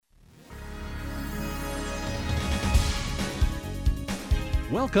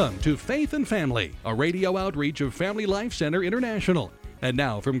Welcome to Faith and Family, a radio outreach of Family Life Center International. And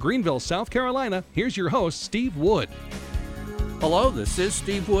now from Greenville, South Carolina, here's your host, Steve Wood. Hello, this is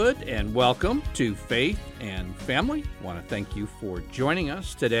Steve Wood, and welcome to Faith and Family. I want to thank you for joining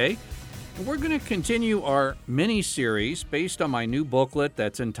us today. And we're going to continue our mini-series based on my new booklet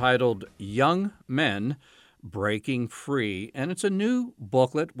that's entitled Young Men Breaking Free. And it's a new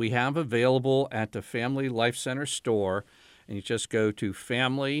booklet we have available at the Family Life Center store. And you just go to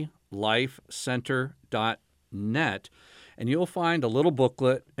familylifecenter.net, and you'll find a little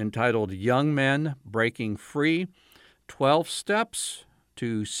booklet entitled Young Men Breaking Free, 12 Steps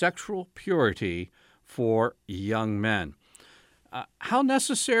to Sexual Purity for Young Men. How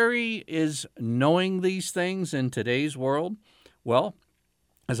necessary is knowing these things in today's world? Well,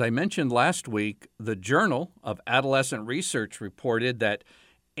 as I mentioned last week, the Journal of Adolescent Research reported that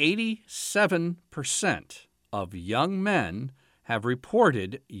 87% of young men have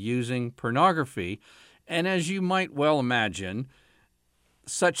reported using pornography. And as you might well imagine,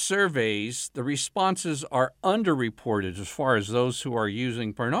 such surveys, the responses are underreported as far as those who are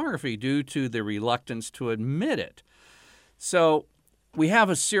using pornography due to the reluctance to admit it. So we have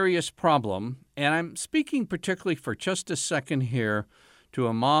a serious problem, and I'm speaking particularly for just a second here to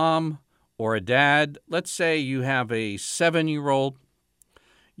a mom or a dad. Let's say you have a 7-year-old.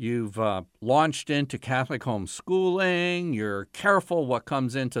 You've launched into Catholic homeschooling. You're careful what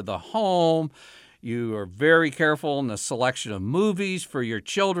comes into the home. You are very careful in the selection of movies for your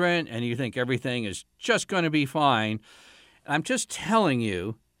children, and you think everything is just going to be fine. I'm just telling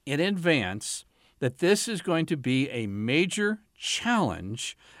you in advance that this is going to be a major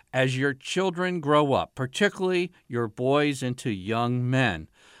challenge as your children grow up, particularly your boys into young men.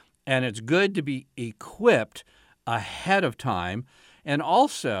 And it's good to be equipped ahead of time. And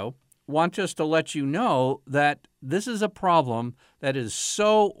also want just to let you know that this is a problem that is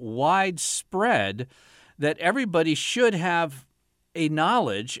so widespread that everybody should have a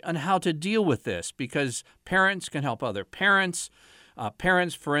knowledge on how to deal with this, because parents can help other parents.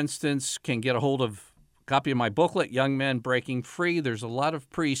 Parents, for instance, can get a hold of a copy of my booklet, Young Men Breaking Free. There's a lot of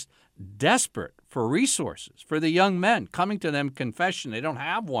priests desperate for resources for the young men coming to them confession. They don't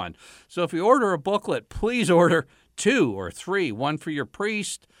have one. So if you order a booklet, please order 2 or 3, one for your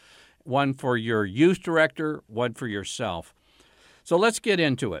priest, one for your youth director, one for yourself. So let's get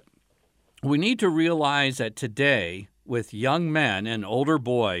into it. We need to realize that today, with young men and older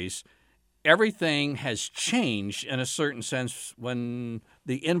boys, everything has changed in a certain sense when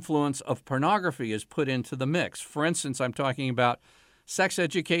the influence of pornography is put into the mix. For instance, I'm talking about sex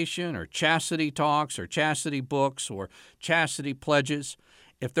education or chastity talks or chastity books or chastity pledges.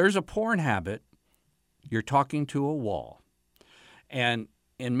 If there's a porn habit, you're talking to a wall. And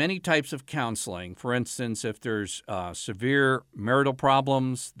in many types of counseling, for instance, if there's severe marital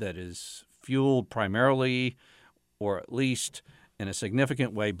problems that is fueled primarily or at least in a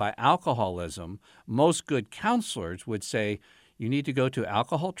significant way by alcoholism, most good counselors would say, you need to go to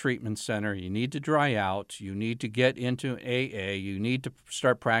alcohol treatment center, you need to dry out, you need to get into AA, you need to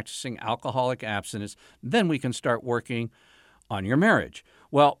start practicing alcoholic abstinence, then we can start working on your marriage.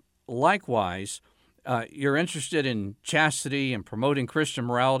 Well, likewise, you're interested in chastity and promoting Christian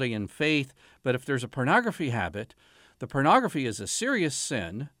morality and faith, but if there's a pornography habit, the pornography is a serious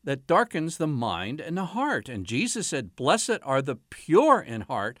sin that darkens the mind and the heart. And Jesus said, "Blessed are the pure in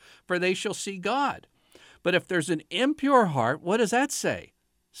heart, for they shall see God." But if there's an impure heart, what does that say?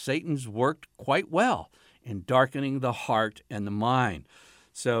 Satan's worked quite well in darkening the heart and the mind.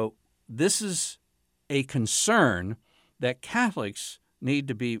 So this is a concern that Catholics need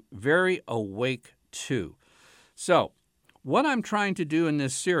to be very awake to. So what I'm trying to do in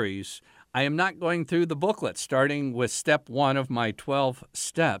this series, I am not going through the booklet starting with step 1 of my 12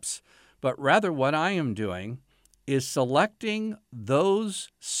 steps, but rather what I am doing is selecting those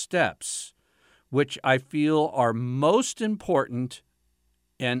steps which I feel are most important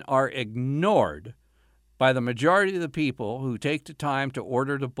and are ignored by the majority of the people who take the time to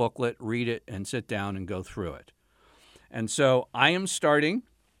order the booklet, read it, and sit down and go through it. And so I am starting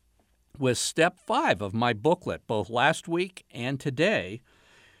with step 5 of my booklet, both last week and today,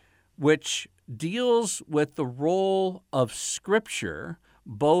 which deals with the role of Scripture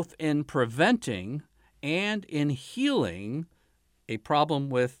both in preventing and in healing a problem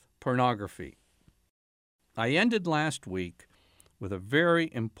with pornography. I ended last week with a very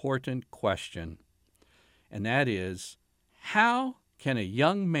important question, and that is, how can a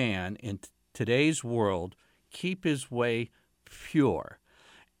young man in today's world keep his way pure?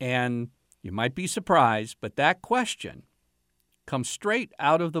 And you might be surprised, but that question comes straight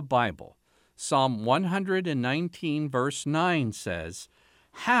out of the Bible. Psalm 119, verse 9 says,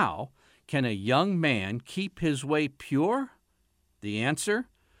 How can a young man keep his way pure? The answer,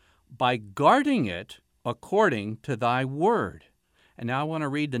 by guarding it according to thy word. And now I want to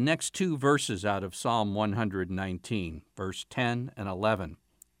read the next two verses out of Psalm 119, verse 10 and 11.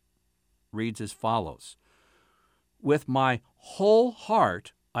 Reads as follows. With my whole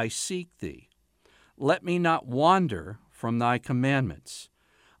heart I seek thee. Let me not wander from thy commandments.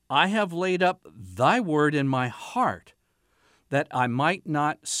 I have laid up thy word in my heart, that I might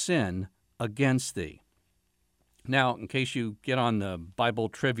not sin against thee. Now, in case you get on the Bible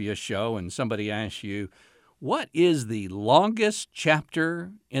trivia show and somebody asks you, what is the longest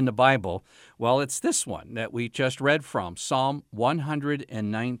chapter in the Bible? Well, it's this one that we just read from, Psalm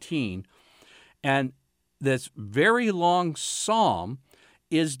 119. And this very long psalm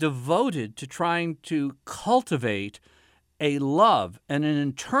is devoted to trying to cultivate a love and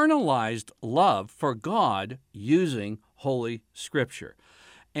an internalized love for God using Holy Scripture.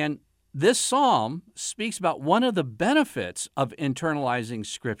 And this psalm speaks about one of the benefits of internalizing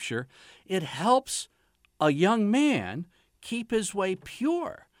Scripture. It helps a young man keep his way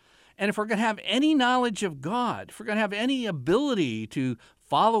pure. And if we're going to have any knowledge of God, if we're going to have any ability to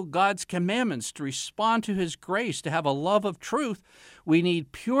follow God's commandments, to respond to His grace, to have a love of truth, we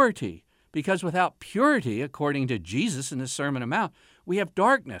need purity. Because without purity, according to Jesus in the Sermon on the Mount, we have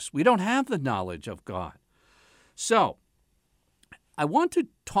darkness. We don't have the knowledge of God. So, I want to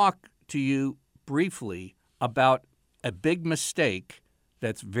talk to you briefly about a big mistake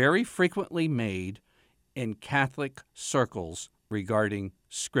that's very frequently made in Catholic circles regarding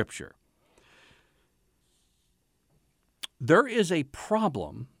Scripture. There is a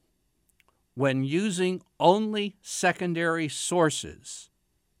problem when using only secondary sources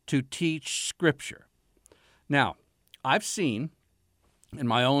to teach Scripture. Now, I've seen in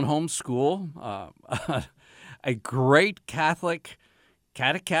my own home school a great Catholic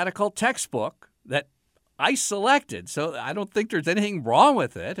catechetical textbook that I selected, so I don't think there's anything wrong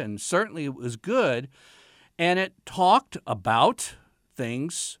with it, and certainly it was good. And it talked about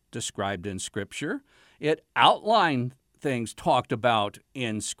things described in Scripture. It outlined things talked about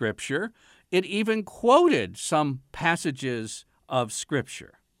in Scripture. It even quoted some passages of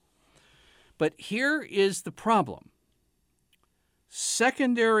Scripture. But here is the problem.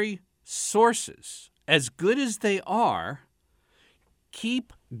 Secondary sources, as good as they are,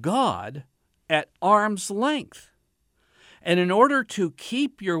 keep God at arm's length. And in order to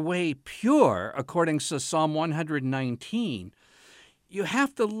keep your way pure, according to Psalm 119, you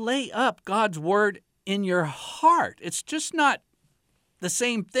have to lay up God's word in your heart. It's just not the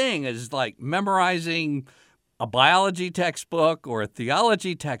same thing as like memorizing a biology textbook or a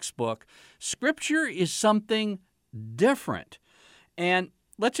theology textbook. Scripture is something different. And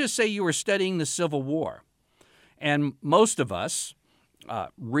let's just say you were studying the Civil War, and most of us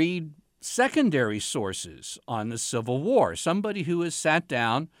read secondary sources on the Civil War. Somebody who has sat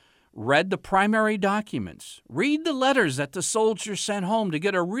down, read the primary documents, read the letters that the soldiers sent home to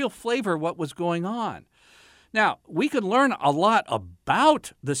get a real flavor of what was going on. Now, we could learn a lot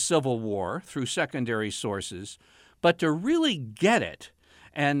about the Civil War through secondary sources, but to really get it,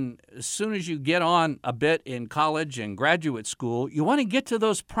 and as soon as you get on a bit in college and graduate school, you want to get to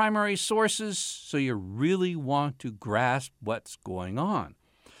those primary sources so you really want to grasp what's going on.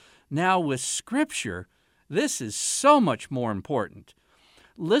 Now, with Scripture, this is so much more important.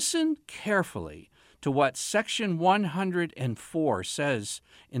 Listen carefully to what section 104 says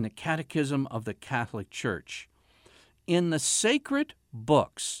in the Catechism of the Catholic Church. In the sacred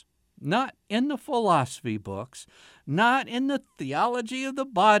books, not in the philosophy books, not in the theology of the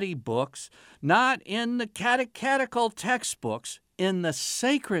body books, not in the catechetical textbooks, in the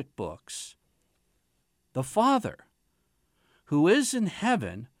sacred books, the Father, who is in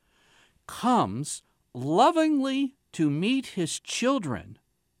heaven, comes lovingly to meet his children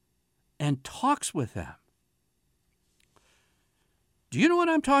and talks with them. Do you know what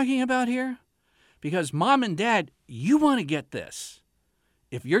I'm talking about here? Because Mom and Dad, you want to get this.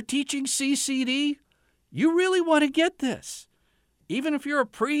 If you're teaching CCD, you really want to get this. Even if you're a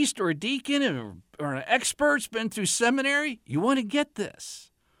priest or a deacon or an expert's been through seminary, you want to get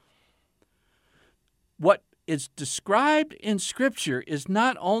this. What is described in Scripture is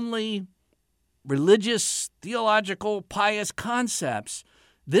not only religious, theological, pious concepts.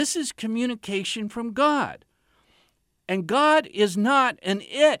 This is communication from God. And God is not an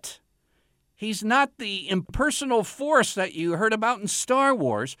it. He's not the impersonal force that you heard about in Star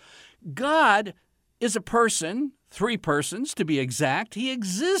Wars. God is a person, 3 persons to be exact. He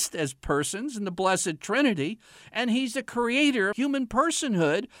exists as persons in the Blessed Trinity, and He's the creator of human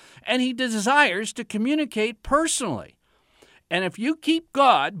personhood, and He desires to communicate personally. And if you keep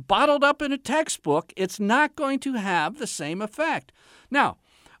God bottled up in a textbook, it's not going to have the same effect. Now,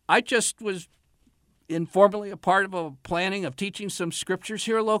 I just was informally a part of a planning of teaching some scriptures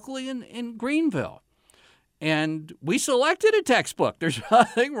here locally in Greenville. And we selected a textbook. There's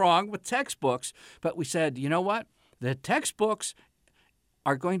nothing wrong with textbooks, but we said, you know what? The textbooks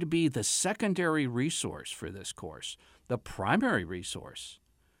are going to be the secondary resource for this course. The primary resource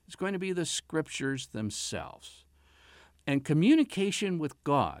is going to be the scriptures themselves. And communication with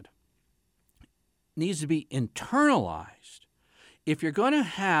God needs to be internalized if you're going to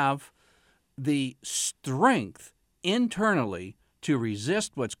have the strength internally to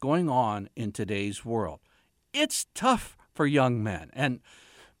resist what's going on in today's world. It's tough for young men. And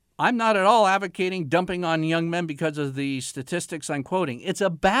I'm not at all advocating dumping on young men because of the statistics I'm quoting. It's a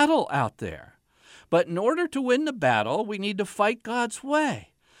battle out there. But in order to win the battle, we need to fight God's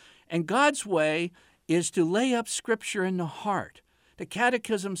way. And God's way is to lay up Scripture in the heart. The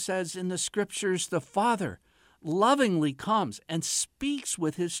Catechism says in the Scriptures, the Father lovingly comes and speaks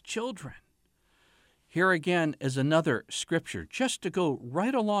with His children. Here again is another Scripture, just to go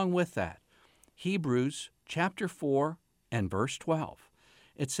right along with that. Hebrews chapter 4 and verse 12.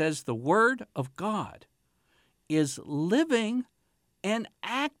 It says the Word of God is living and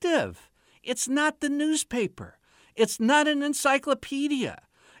active. It's not the newspaper. It's not an encyclopedia.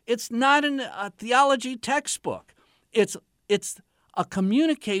 It's not a theology textbook. It's a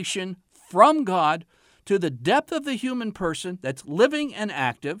communication from God to the depth of the human person that's living and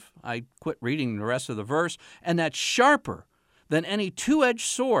active. I quit reading the rest of the verse. And that's sharper than any two-edged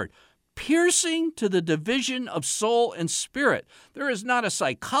sword, piercing to the division of soul and spirit. There is not a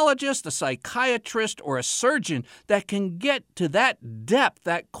psychologist, a psychiatrist, or a surgeon that can get to that depth,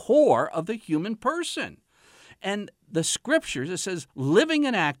 that core of the human person. And the Scriptures, it says, living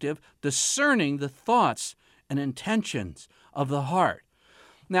and active, discerning the thoughts and intentions of the heart.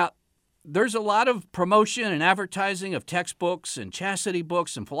 Now, there's a lot of promotion and advertising of textbooks and chastity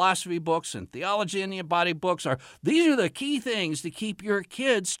books and philosophy books and theology in the body books. These are the key things to keep your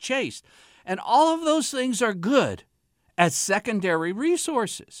kids chaste. And all of those things are good as secondary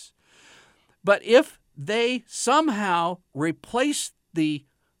resources. But if they somehow replace the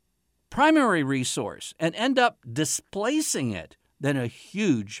primary resource and end up displacing it, then a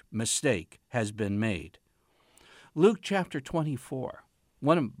huge mistake has been made. Luke chapter 24,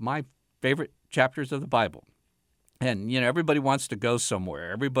 one of my favorite chapters of the Bible. And, everybody wants to go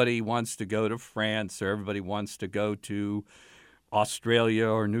somewhere. Everybody wants to go to France, or everybody wants to go to Australia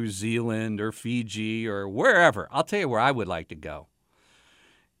or New Zealand or Fiji or wherever. I'll tell you where I would like to go.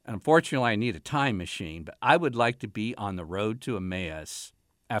 Unfortunately, I need a time machine, but I would like to be on the road to Emmaus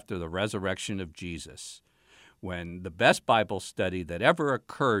after the resurrection of Jesus, when the best Bible study that ever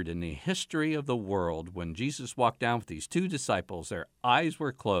occurred in the history of the world, when Jesus walked down with these two disciples, their eyes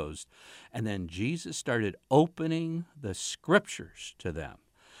were closed, and then Jesus started opening the Scriptures to them.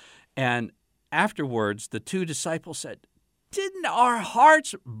 And afterwards, the two disciples said, "Didn't our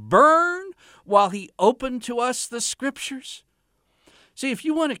hearts burn while He opened to us the Scriptures?" See, if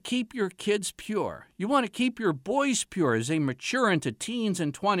you want to keep your kids pure, you want to keep your boys pure as they mature into teens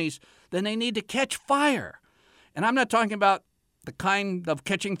and 20s, then they need to catch fire. And I'm not talking about the kind of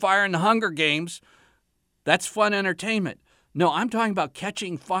catching fire in the Hunger Games. That's fun entertainment. No, I'm talking about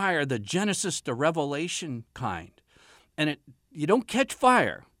catching fire, the Genesis to Revelation kind. And you don't catch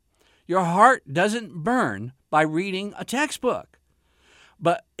fire. Your heart doesn't burn by reading a textbook.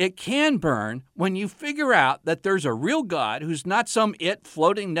 But it can burn when you figure out that there's a real God who's not some it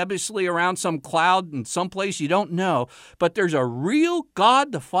floating nebulously around some cloud in some place you don't know, but there's a real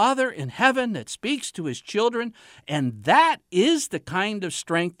God, the Father in heaven, that speaks to His children, and that is the kind of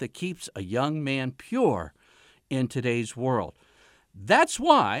strength that keeps a young man pure in today's world. That's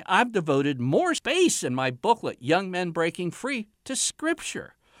why I've devoted more space in my booklet, Young Men Breaking Free, to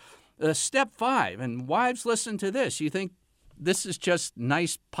Scripture. Step 5, and wives, listen to this. You think this is just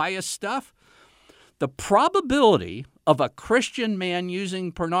nice, pious stuff? The probability of a Christian man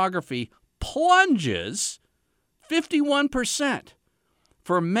using pornography plunges 51%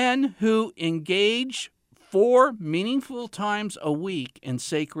 for men who engage 4 meaningful times a week in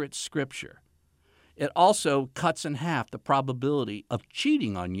sacred Scripture. It also cuts in half the probability of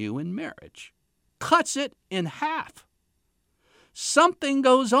cheating on you in marriage. Cuts it in half. Something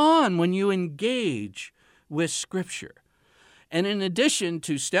goes on when you engage with Scripture. And in addition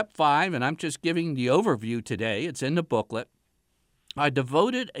to step 5, and I'm just giving the overview today, it's in the booklet, I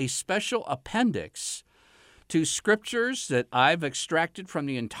devoted a special appendix to scriptures that I've extracted from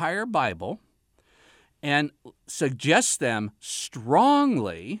the entire Bible and suggest them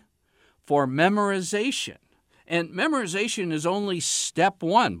strongly for memorization. And memorization is only step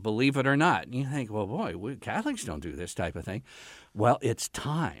one, believe it or not. And you think, well, boy, Catholics don't do this type of thing. Well, it's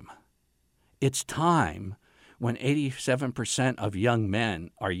time. It's time when 87% of young men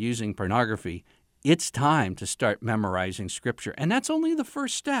are using pornography. It's time to start memorizing Scripture. And that's only the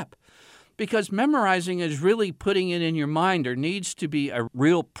first step, because memorizing is really putting it in your mind. There needs to be a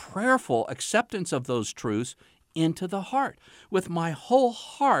real prayerful acceptance of those truths into the heart. With my whole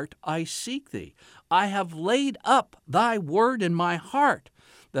heart I seek thee. I have laid up thy word in my heart,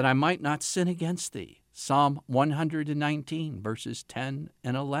 that I might not sin against thee. Psalm 119, verses 10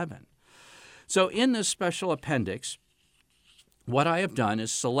 and 11. So in this special appendix, what I have done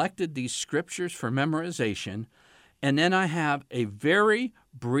is selected these scriptures for memorization, and then I have a very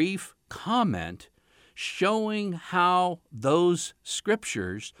brief comment showing how those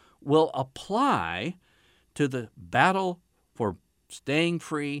scriptures will apply to the battle for staying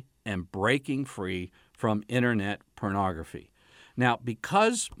free and breaking free from internet pornography. Now,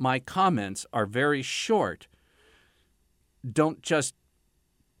 because my comments are very short, don't just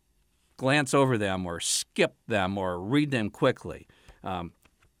glance over them or skip them or read them quickly.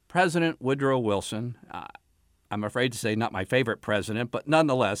 President Woodrow Wilson, I'm afraid to say not my favorite president, but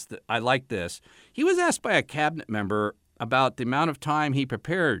nonetheless, I like this. He was asked by a cabinet member about the amount of time he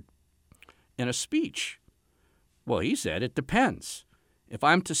prepared in a speech. Well, he said, it depends. If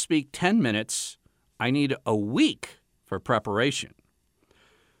I'm to speak 10 minutes, I need a week for preparation.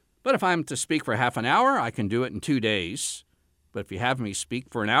 But if I'm to speak for half an hour, I can do it in 2 days. But if you have me speak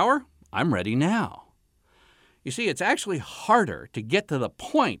for an hour, I'm ready now. You see, it's actually harder to get to the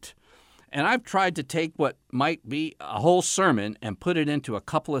point. And I've tried to take what might be a whole sermon and put it into a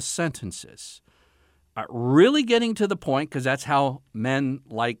couple of sentences. Really getting to the point, because that's how men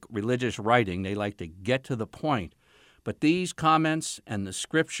like religious writing. They like to get to the point. But these comments and the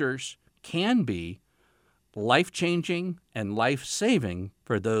scriptures can be life-changing and life-saving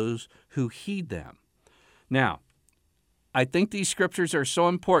for those who heed them. Now, I think these scriptures are so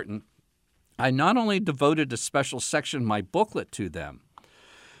important, I not only devoted a special section in my booklet to them,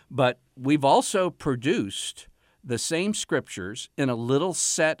 but we've also produced the same scriptures in a little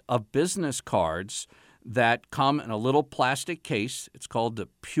set of business cards that come in a little plastic case. It's called the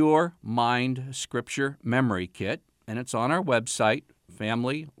Pure Mind Scripture Memory Kit, and it's on our website,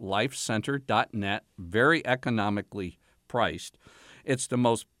 FamilyLifeCenter.net, very economically priced. It's the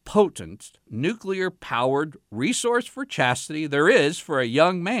most potent nuclear-powered resource for chastity there is for a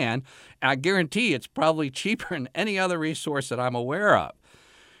young man. I guarantee it's probably cheaper than any other resource that I'm aware of.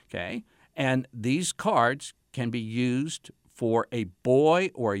 Okay? And these cards can be used for a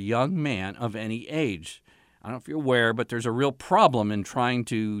boy or a young man of any age. I don't know if you're aware, but there's a real problem in trying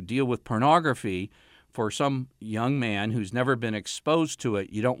to deal with pornography for some young man who's never been exposed to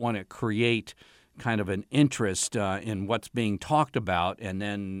it. You don't want to create kind of an interest in what's being talked about and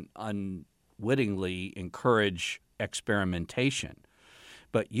then unwittingly encourage experimentation.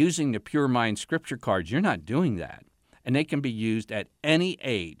 But using the Pure Mind Scripture cards, you're not doing that. And they can be used at any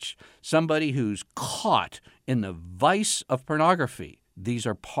age. Somebody who's caught in the vice of pornography, these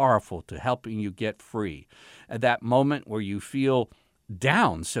are powerful to helping you get free. At that moment where you feel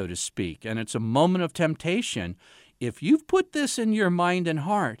down, so to speak, and it's a moment of temptation, if you've put this in your mind and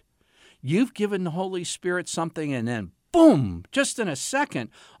heart, you've given the Holy Spirit something, and then boom, just in a second,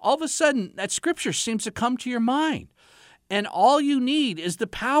 all of a sudden that scripture seems to come to your mind. And all you need is the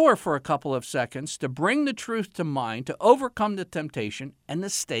power for a couple of seconds to bring the truth to mind, to overcome the temptation, and to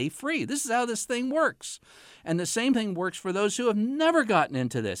stay free. This is how this thing works. And the same thing works for those who have never gotten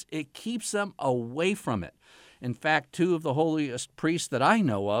into this. It keeps them away from it. In fact, 2 of the holiest priests that I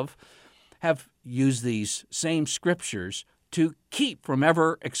know of have used these same scriptures to keep from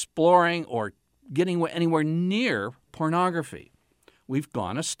ever exploring or getting anywhere near pornography. We've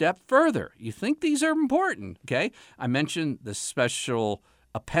gone a step further. You think these are important, okay? I mentioned the special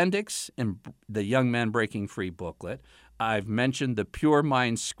appendix in the Young Men Breaking Free booklet. I've mentioned the Pure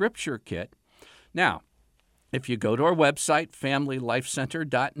Mind Scripture Kit. Now, if you go to our website,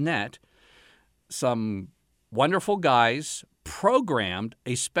 FamilyLifeCenter.net, some wonderful guys programmed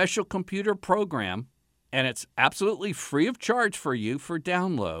a special computer program, and it's absolutely free of charge for you for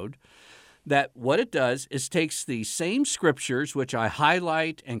download, that what it does is takes the same scriptures, which I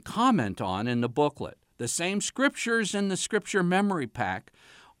highlight and comment on in the booklet, the same scriptures in the Scripture Memory Pack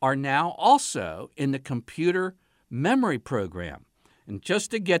are now also in the computer memory program. And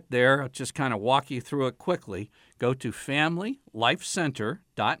just to get there, I'll just kind of walk you through it quickly. Go to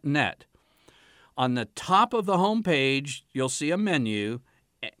FamilyLifeCenter.net. On the top of the home page, you'll see a menu.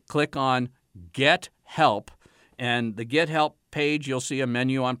 Click on Get Help. And the Get Help page, you'll see a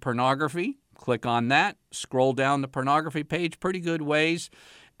menu on pornography. Click on that, scroll down the pornography page pretty good ways,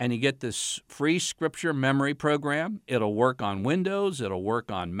 and you get this free scripture memory program. It'll work on Windows, it'll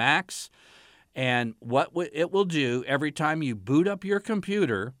work on Macs, and what it will do every time you boot up your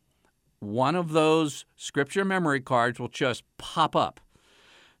computer, one of those scripture memory cards will just pop up.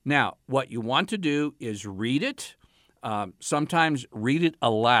 Now, what you want to do is read it. Sometimes read it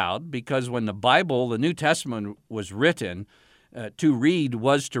aloud, because when the Bible, the New Testament, was written, to read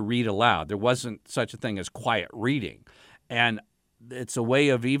was to read aloud. There wasn't such a thing as quiet reading. And it's a way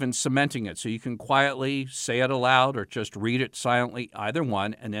of even cementing it. So you can quietly say it aloud or just read it silently, either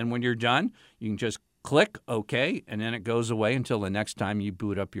one. And then when you're done, you can just click OK, and then it goes away until the next time you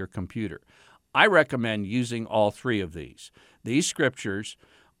boot up your computer. I recommend using all three of these. These scriptures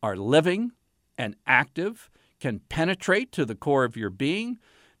are living and active, can penetrate to the core of your being.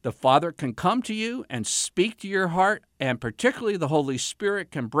 The Father can come to you and speak to your heart, and particularly the Holy Spirit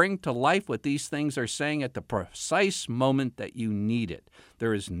can bring to life what these things are saying at the precise moment that you need it.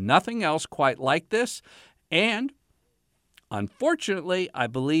 There is nothing else quite like this, and unfortunately, I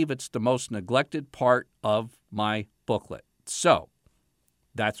believe it's the most neglected part of my booklet. So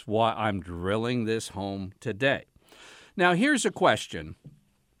that's why I'm drilling this home today. Now, here's a question.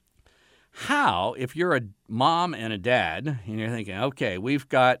 How, if you're a mom and a dad, and you're thinking, okay, we've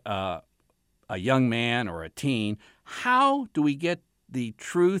got a young man or a teen, how do we get the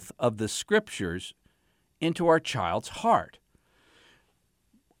truth of the Scriptures into our child's heart?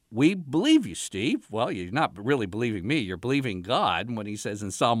 We believe you, Steve. Well, you're not really believing me. You're believing God when he says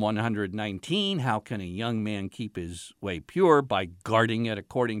in Psalm 119, how can a young man keep his way pure? By guarding it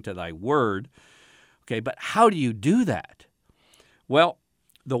according to thy word. Okay, but how do you do that? Well,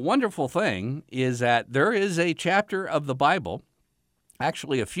 the wonderful thing is that there is a chapter of the Bible,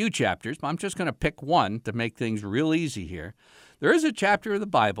 actually a few chapters, but I'm just going to pick one to make things real easy here. There is a chapter of the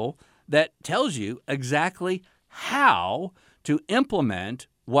Bible that tells you exactly how to implement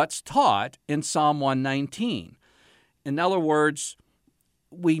what's taught in Psalm 119. In other words,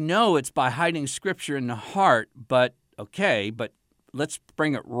 we know it's by hiding Scripture in the heart, but let's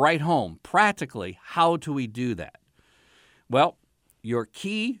bring it right home. Practically, how do we do that? Well, your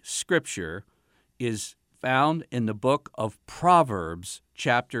key scripture is found in the book of Proverbs,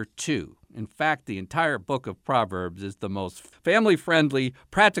 chapter 2. In fact, the entire book of Proverbs is the most family-friendly,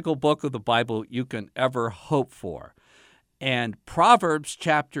 practical book of the Bible you can ever hope for. And Proverbs,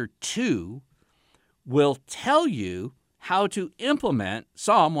 chapter 2, will tell you how to implement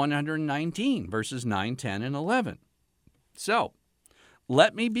Psalm 119, verses 9, 10, and 11. So,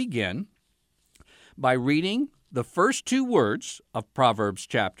 let me begin by reading the first two words of Proverbs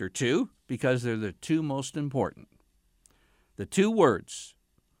chapter 2, because they're the two most important. The two words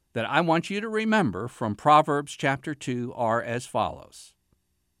that I want you to remember from Proverbs chapter 2 are as follows.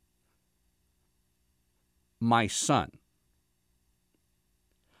 My son.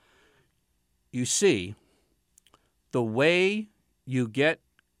 You see, the way you get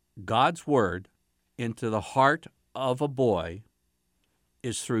God's word into the heart of a boy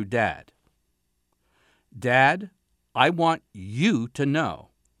is through Dad. Dad, I want you to know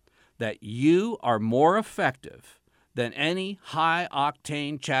that you are more effective than any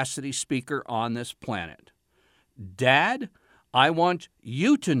high-octane chastity speaker on this planet. Dad, I want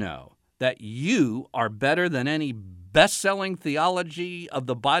you to know that you are better than any best-selling theology of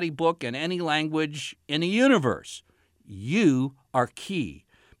the body book in any language in the universe. You are key.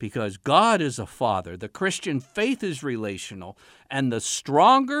 Because God is a father, the Christian faith is relational, and the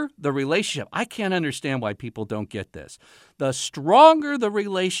stronger the relationship, I can't understand why people don't get this. The stronger the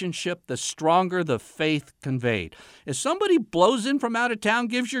relationship, the stronger the faith conveyed. If somebody blows in from out of town,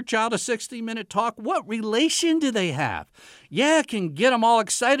 gives your child a 60-minute talk, what relation do they have? Yeah, it can get them all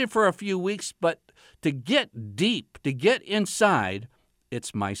excited for a few weeks, but to get deep, to get inside,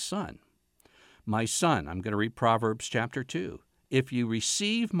 it's my son. My son, I'm going to read Proverbs chapter 2. If you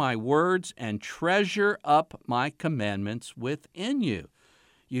receive my words and treasure up my commandments within you.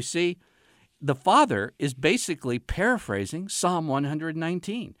 You see, the Father is basically paraphrasing Psalm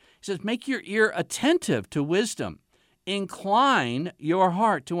 119. He says, make your ear attentive to wisdom. Incline your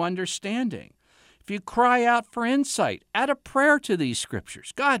heart to understanding. If you cry out for insight, add a prayer to these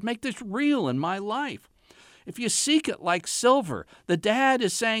scriptures. God, make this real in my life. If you seek it like silver, the dad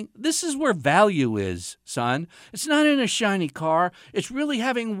is saying, this is where value is, son. It's not in a shiny car. It's really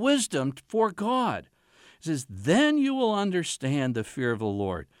having wisdom for God. He says, then you will understand the fear of the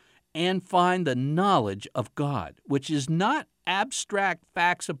Lord and find the knowledge of God, which is not abstract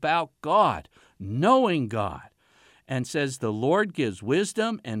facts about God, knowing God. And says, the Lord gives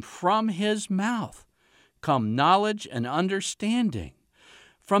wisdom, and from his mouth come knowledge and understanding.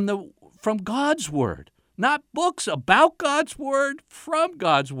 From from God's Word, not books about God's Word. From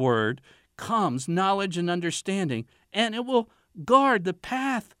God's Word comes knowledge and understanding, and it will guard the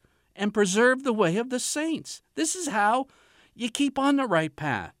path and preserve the way of the saints. This is how you keep on the right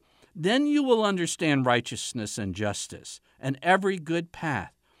path. Then you will understand righteousness and justice and every good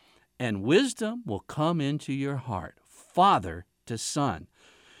path, and wisdom will come into your heart, father to son.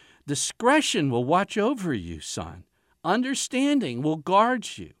 Discretion will watch over you, son. Understanding will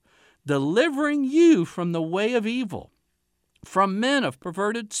guard you, delivering you from the way of evil, from men of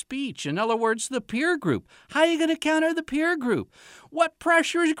perverted speech. In other words, the peer group. How are you going to counter the peer group? What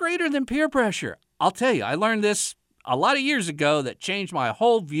pressure is greater than peer pressure? I'll tell you, I learned this a lot of years ago that changed my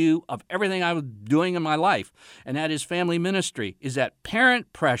whole view of everything I was doing in my life, and that is family ministry, is that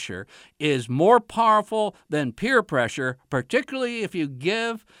parent pressure is more powerful than peer pressure, particularly if you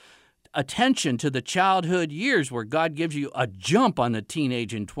give attention to the childhood years where God gives you a jump on the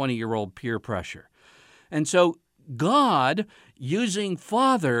teenage and 20-year-old peer pressure. And so God, using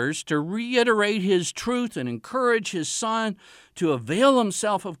fathers to reiterate his truth and encourage his son to avail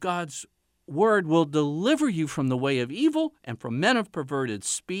himself of God's word, will deliver you from the way of evil and from men of perverted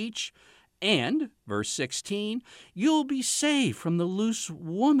speech. And, verse 16, you'll be saved from the loose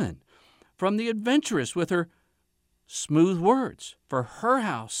woman, from the adventuress with her smooth words. For her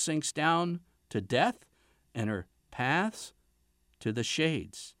house sinks down to death, and her paths to the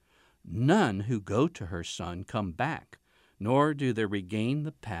shades. None who go to her, son, come back, nor do they regain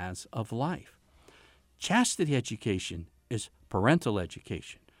the paths of life. Chastity education is parental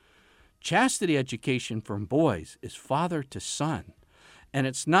education. Chastity education from boys is father to son. And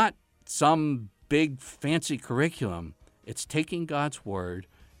it's not some big fancy curriculum. It's taking God's word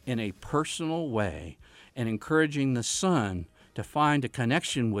in a personal way and encouraging the son to find a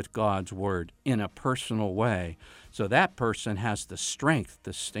connection with God's word in a personal way, so that person has the strength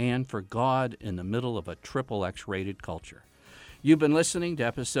to stand for God in the middle of a XXX rated culture. You've been listening to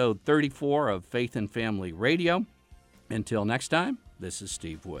episode 34 of Faith and Family Radio. Until next time, this is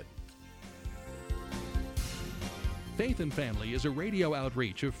Steve Wood. Faith and Family is a radio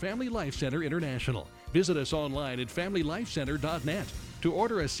outreach of Family Life Center International. Visit us online at FamilyLifeCenter.net. To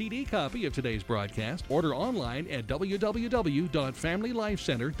order a CD copy of today's broadcast, order online at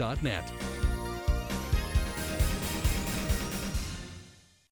www.FamilyLifeCenter.net.